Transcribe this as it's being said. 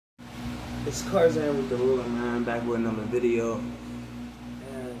It's KARZAN with RikDaRula, man, back with another video.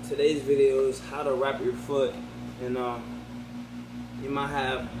 And today's video is how to wrap your foot. You might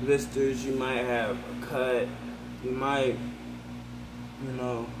have blisters, you might have a cut, you might,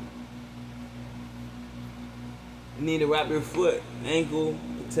 you need to wrap your foot, ankle,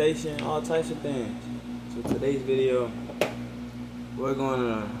 rotation, all types of things. So today's video, we're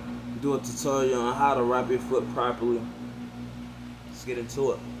gonna do a tutorial on how to wrap your foot properly. Let's get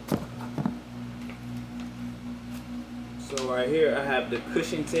into it. So right here I have the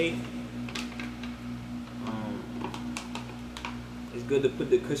cushion tape. It's good to put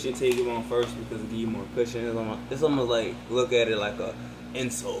the cushion tape on first because it gives you more cushion. It's almost like, look at it like a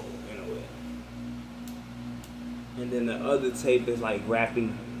insole in a way. And then the other tape is like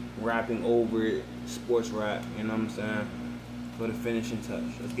wrapping over it, sports wrap, you know what I'm saying? For the finishing touch.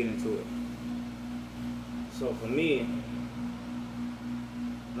 Let's get into it. So for me,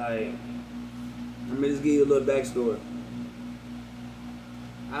 like, let me just give you a little backstory.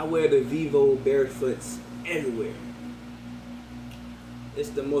 I wear the Vivo barefoots everywhere. It's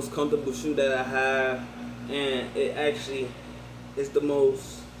the most comfortable shoe that I have, and it actually is the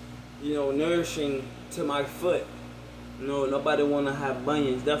most, nourishing to my foot. Nobody want to have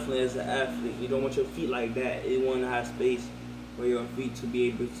bunions, definitely as an athlete. You don't want your feet like that. You want to have space for your feet to be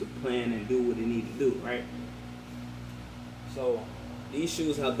able to plan and do what they need to do, right? So these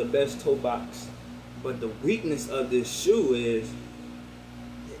shoes have the best toe box, but the weakness of this shoe is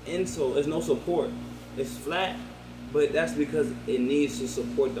the insole. There's no support. It's flat, but that's because it needs to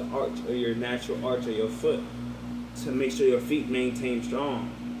support the arch or your natural arch of your foot to make sure your feet maintain strong.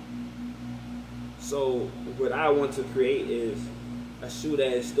 So what I want to create is a shoe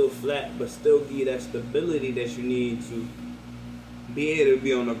that is still flat, but still give you that stability that you need to be able to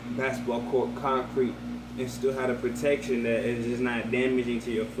be on a basketball court, concrete, and still have the protection that is just not damaging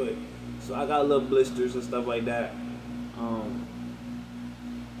to your foot. So I got little blisters and stuff like that.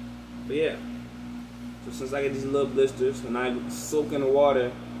 But yeah, so since I get these little blisters and I soak in the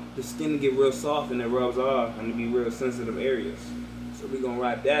water, the skin will get real soft and it rubs off and it'll be real sensitive areas. So we're gonna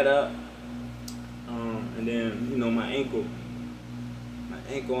wrap that up. And then, my ankle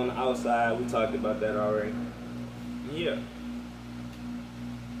on the outside, we talked about that already. Yeah.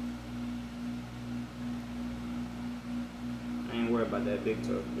 I ain't worried about that big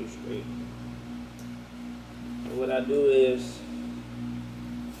toe, be straight. So what I do is,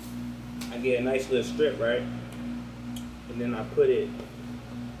 I get a nice little strip, right? And then I put it,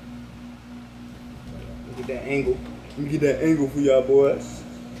 get that angle. Let me get that angle for y'all boys,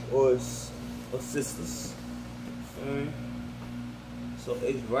 or sisters. So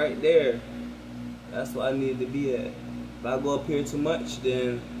it's right there. That's what I need to be at. If I go up here too much,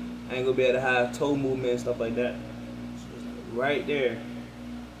 then I ain't gonna be able to have toe movement and stuff like that. So it's right there.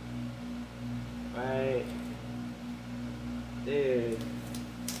 Right there.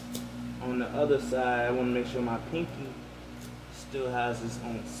 On the other side, I want to make sure my pinky still has its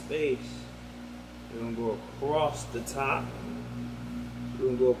own space. We're gonna go across the top. We're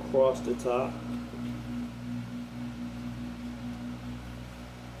gonna go across the top.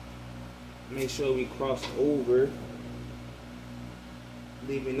 Make sure we cross over,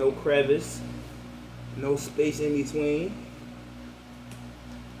 leaving no crevice, no space in between.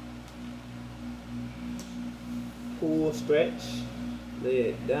 Pull, stretch, lay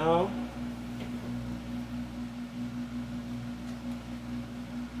it down.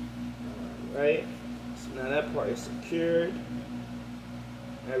 All right, so now that part is secured.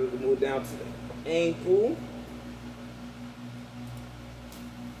 Now we can move down to the ankle.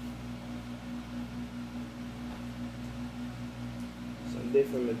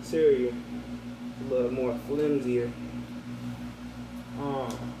 Different material, a little more flimsier.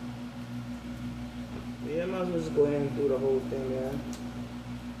 Yeah, I might as well just go ahead and do the whole thing, man.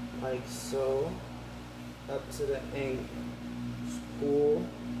 Like so, up to the ankle, pull,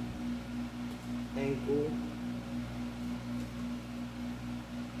 ankle.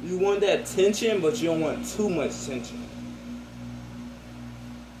 You want that tension, but you don't want too much tension.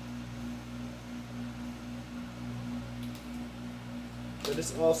 But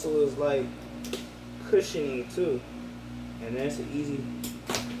this also is like cushioning too, and that's an easy.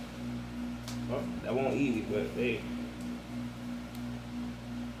 Well, that won't easy, but hey,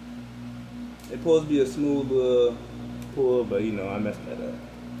 it's supposed to be a smooth pull, but I messed that up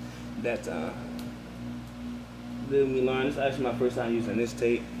that time. Let me learn. This is actually my first time using this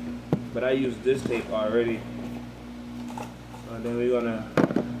tape, but I used this tape already. So then we're gonna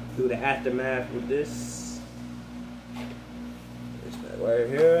do the aftermath with this. Right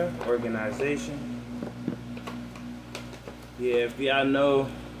here, organization. Yeah, if y'all know,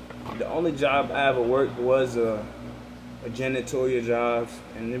 The only job I ever worked was a janitorial job,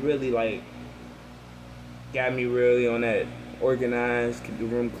 and it really like got me really on that organized, keep the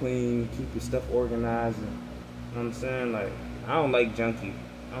room clean, keep your stuff organized. And, you know what I'm saying? Like, I don't like junkies.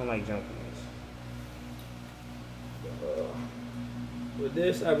 With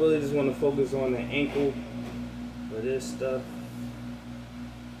this, I really just want to focus on the ankle for this stuff.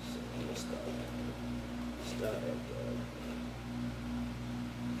 So I'm gonna start at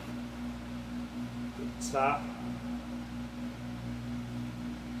the top.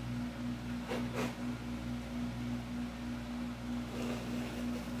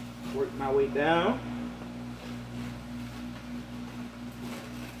 Work my way down.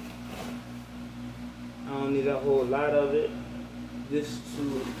 I don't need a whole lot of it. Just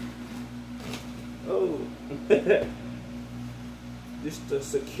just to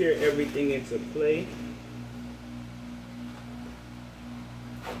secure everything into play.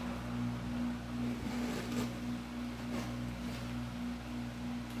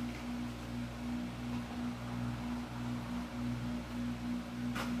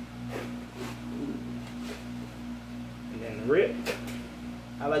 And then rip.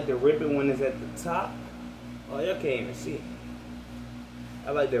 I like to rip it when it's at the top. Oh, y'all can't even see it. I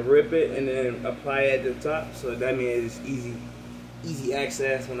like to rip it and then apply it at the top, so that means it's easy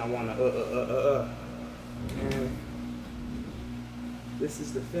access when I want to And this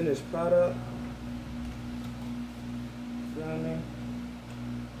is the finished product. You know what I mean?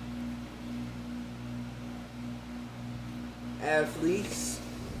 Athletes,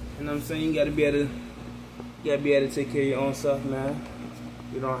 you know what I'm saying? You gotta be able to take care of your own stuff, man.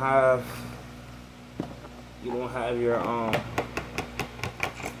 You don't have your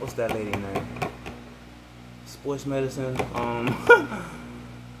what's that lady name? Sports medicine.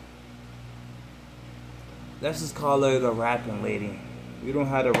 Let's just call her the rapping lady. We don't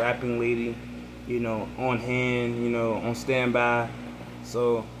have the rapping lady, you know, on hand, you know, on standby.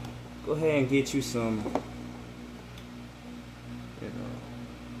 So go ahead and get you some, you know,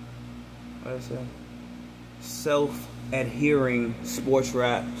 what I say, self-adhering sports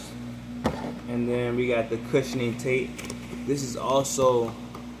wraps. And then we got the cushioning tape. This is also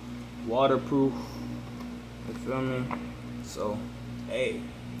waterproof. You feel me? So, hey,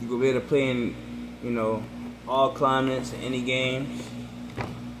 you gonna be able to play in, you know, all climates, any games.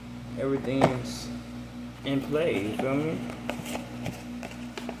 Everything is in play. You feel me?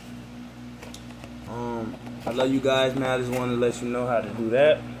 I love you guys, man. I just wanted to let you know how to do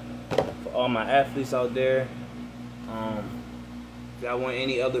that. For all my athletes out there, if y'all want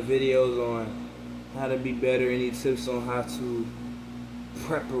any other videos on how to be better, any tips on how to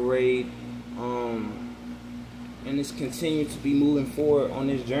preparate, and just continue to be moving forward on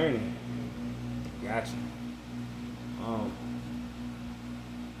this journey. Gotcha.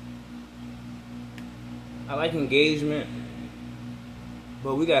 I like engagement,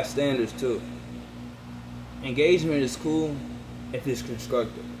 but we got standards too. Engagement is cool if it's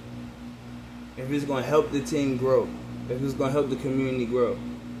constructive, if it's going to help the team grow, if it's going to help the community grow.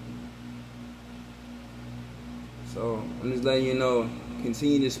 So I'm just letting you know,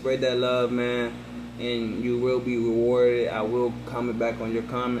 continue to spread that love, man, and you will be rewarded. I will comment back on your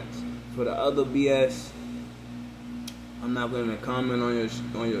comments. For the other BS, I'm not going to comment on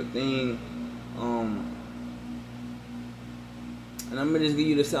your thing. And I'm gonna just give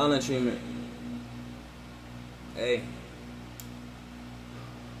you the silent treatment. Hey,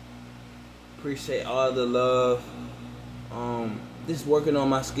 appreciate all the love. Just working on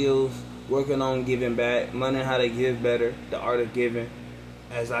my skills, working on giving back, learning how to give better, the art of giving.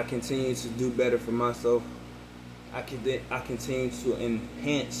 As I continue to do better for myself, I continue to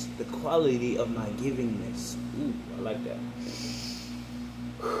enhance the quality of my givingness. Ooh, I like that.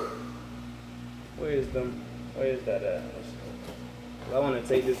 Where is that at? I want to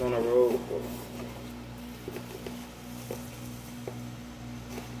take this on the road.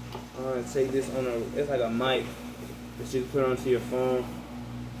 I want to take this on it's like a mic that you can put onto your phone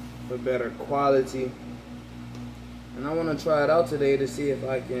for better quality. And I want to try it out today to see if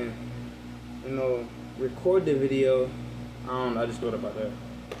I can, you know, record the video. I just thought about that.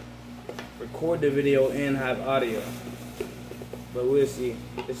 Record the video and have audio. But we'll see.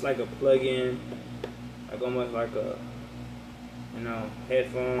 It's like a plug-in, like almost like a, you know,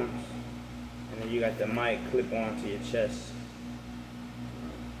 headphones, and then you got the mic clip onto your chest.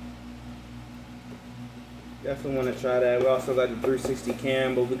 Definitely want to try that. We also got the 360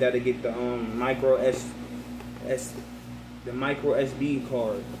 cam, but we got to get the micro SD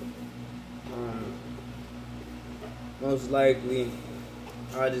card. Most likely,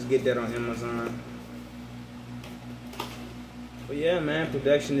 I'll just get that on Amazon. But yeah, man,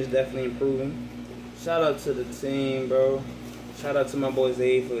 production is definitely improving. Shout out to the team, bro. Shout out to my boy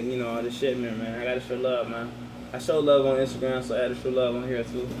Zay for, you know, all the shit, man. I gotta show love, man. I show love on Instagram, so I had to show love on here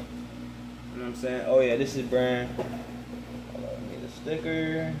too. You know what I'm saying? Oh yeah, this is brand. Hold on, need a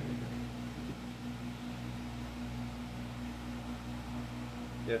sticker.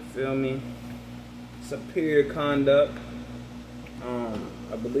 You feel me? Superior Conduct.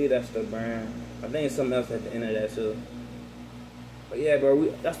 I believe that's the brand. I think it's something else at the end of that too. But yeah, bro,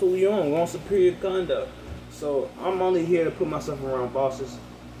 that's what we on. We're on Superior Conduct. So I'm only here to put myself around bosses,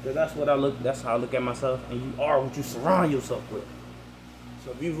 because that's how I look at myself, and you are what you surround yourself with.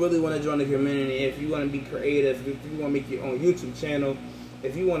 So if you really want to join the community, if you want to be creative, if you want to make your own YouTube channel,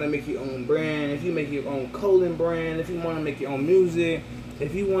 if you want to make your own brand, if you make your own clothing brand, if you want to make your own music,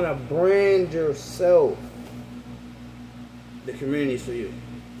 if you want to brand yourself, the community is for you.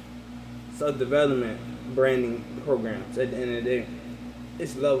 Self-development branding programs. At the end of the day,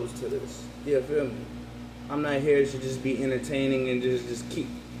 it's levels to this. You feel me? I'm not here to just be entertaining and just keep.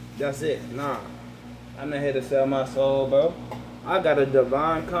 That's it. Nah. I'm not here to sell my soul, bro. I got a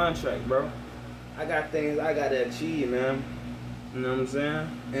divine contract, bro. I got things I gotta achieve, man. You know what I'm saying?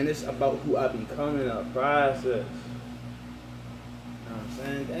 And it's about who I become in a process. You know what I'm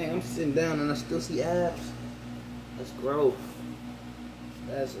saying? Dang, I'm sitting down and I still see abs. That's growth.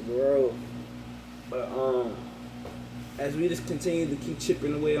 That's growth. But as we just continue to keep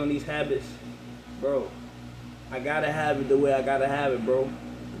chipping away on these habits, bro, I gotta have it the way I gotta have it, bro.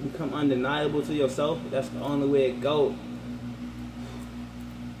 Become undeniable to yourself. That's the only way it goes.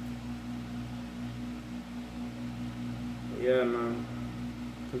 Yeah, man.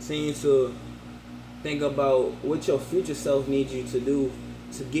 Continue to think about what your future self needs you to do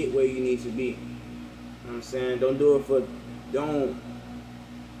to get where you need to be. You know what I'm saying? Don't do it for, don't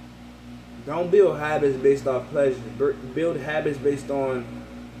build habits based off pleasure. Build habits based on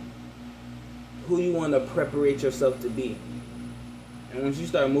who you want to preparate yourself to be. And once you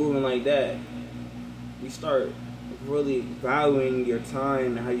start moving like that, you start really valuing your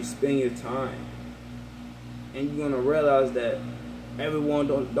time and how you spend your time. And you're gonna realize that everyone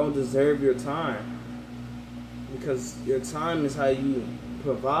don't deserve your time, because your time is how you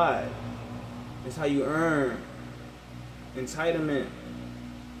provide. It's how you earn. Entitlement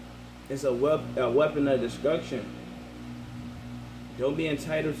is a weapon of destruction. Don't be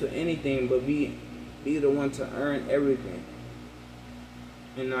entitled to anything, but be the one to earn everything.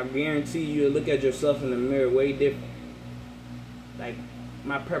 And I guarantee you'll look at yourself in the mirror way different. Like,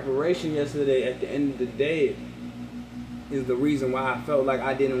 my preparation yesterday at the end of the day is the reason why I felt like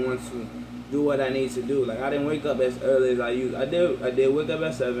I didn't want to do what I need to do. Like, I didn't wake up as early as I used. I did wake up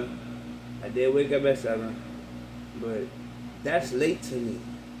at 7. I did wake up at 7. But that's late to me.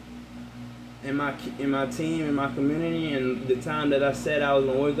 In my team, in my community, and the time that I said I was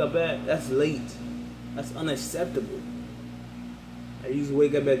gonna wake up at, that's late. That's unacceptable. I used to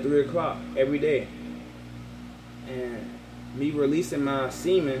wake up at 3 o'clock every day. And me releasing my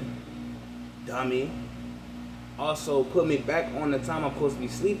semen, dummy, also put me back on the time I'm supposed to be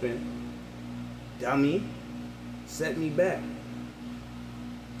sleeping, dummy, set me back.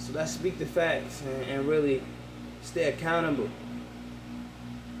 So let's speak the facts and really stay accountable.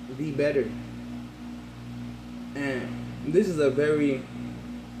 Be better. And this is a very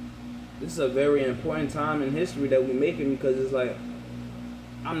important time in history that we're making, because it's like,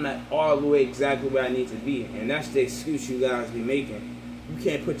 I'm not all the way exactly where I need to be, and that's the excuse you guys be making. You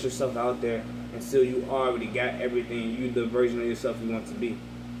can't put yourself out there until you already got everything. You the version of yourself you want to be.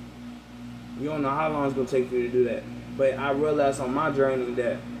 You don't know how long it's gonna take for you to do that. But I realized on my journey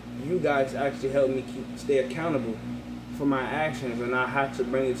that you guys actually helped me stay accountable for my actions, and I have to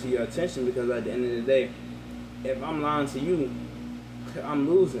bring it to your attention, because at the end of the day, if I'm lying to you, I'm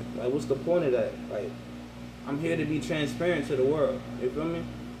losing. Like, what's the point of that? Like, I'm here to be transparent to the world. You feel me?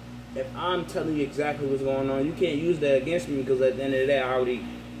 If I'm telling you exactly what's going on, you can't use that against me, because at the end of the day, I already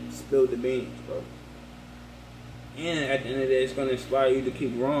spilled the beans, bro. And at the end of the day, it's going to inspire you to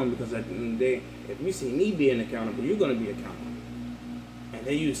keep growing, because at the end of the day, if you see me being accountable, you're going to be accountable. And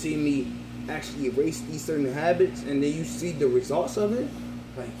then you see me actually erase these certain habits, and then you see the results of it,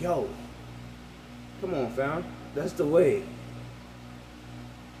 like, yo, come on, fam. That's the way.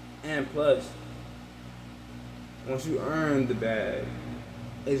 And plus, once you earn the bag,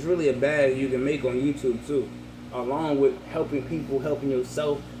 it's really a bag you can make on YouTube too, along with helping people, helping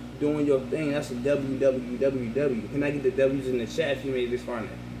yourself, doing your thing. That's a www. Can I get the W's in the chat if you made this far in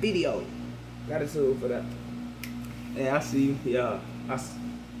the video? Gratitude for that. Hey, I see you. Yeah, I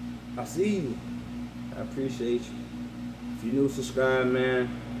see you. I appreciate you. If you're new, subscribe, man.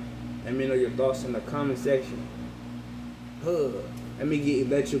 Let me know your thoughts in the comment section. Let me get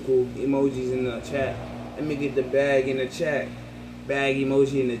electrical emojis in the chat. Let me get the bag in the chat. Bag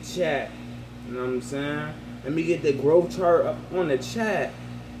emoji in the chat. You know what I'm saying? Let me get the growth chart up on the chat.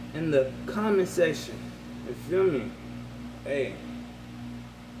 In the comment section. You feel me? Hey.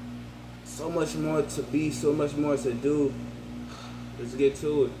 So much more to be. So much more to do. Let's get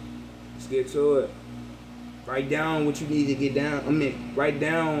to it. Let's get to it. Write down what you need to get down. Write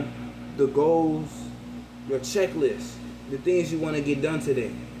down the goals, your checklist, the things you want to get done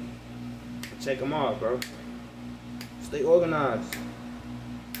today. Check them off, bro. Stay organized.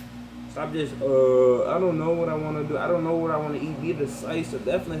 Stop just, I don't know what I want to do. I don't know what I want to eat. Be decisive.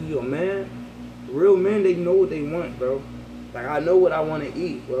 Definitely, you a man. Real men, they know what they want, bro. Like, I know what I want to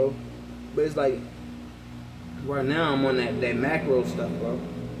eat, bro. But it's like, right now, I'm on that macro stuff, bro.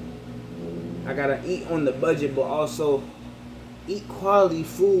 I gotta eat on the budget, but also eat quality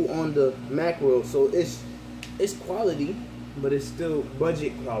food on the macro. So it's quality, but it's still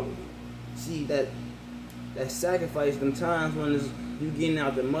budget quality. See that sacrifice, them times when you getting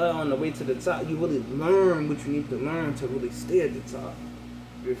out the mud on the way to the top, you really learn what you need to learn to really stay at the top.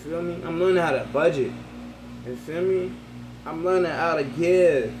 You feel me? I'm learning how to budget. You feel me? I'm learning how to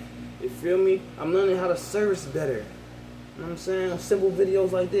give. You feel me? I'm learning how to service better. You know what I'm saying? Simple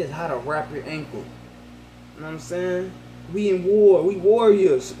videos like this. How to wrap your ankle. You know what I'm saying? We in war. We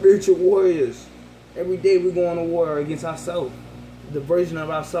warriors. Spiritual warriors. Every day we going to war against ourselves. The version of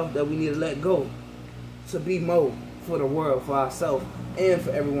ourselves that we need to let go. To be more for the world, for ourselves, and for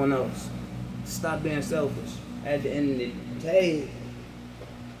everyone else. Stop being selfish. At the end of the day,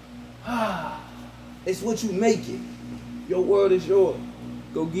 it's what you make it. Your world is yours.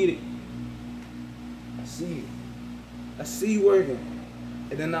 Go get it. I see you. I see you working.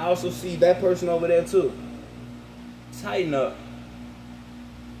 And then I also see that person over there too. Tighten up.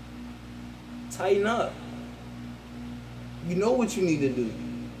 Tighten up. You know what you need to do.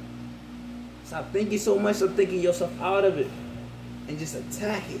 Stop thinking so much of thinking yourself out of it. And just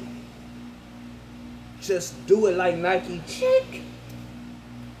attack it. Just do it like Nike. Check.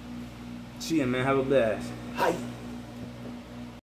 Cheer, man. Have a blast. Hype.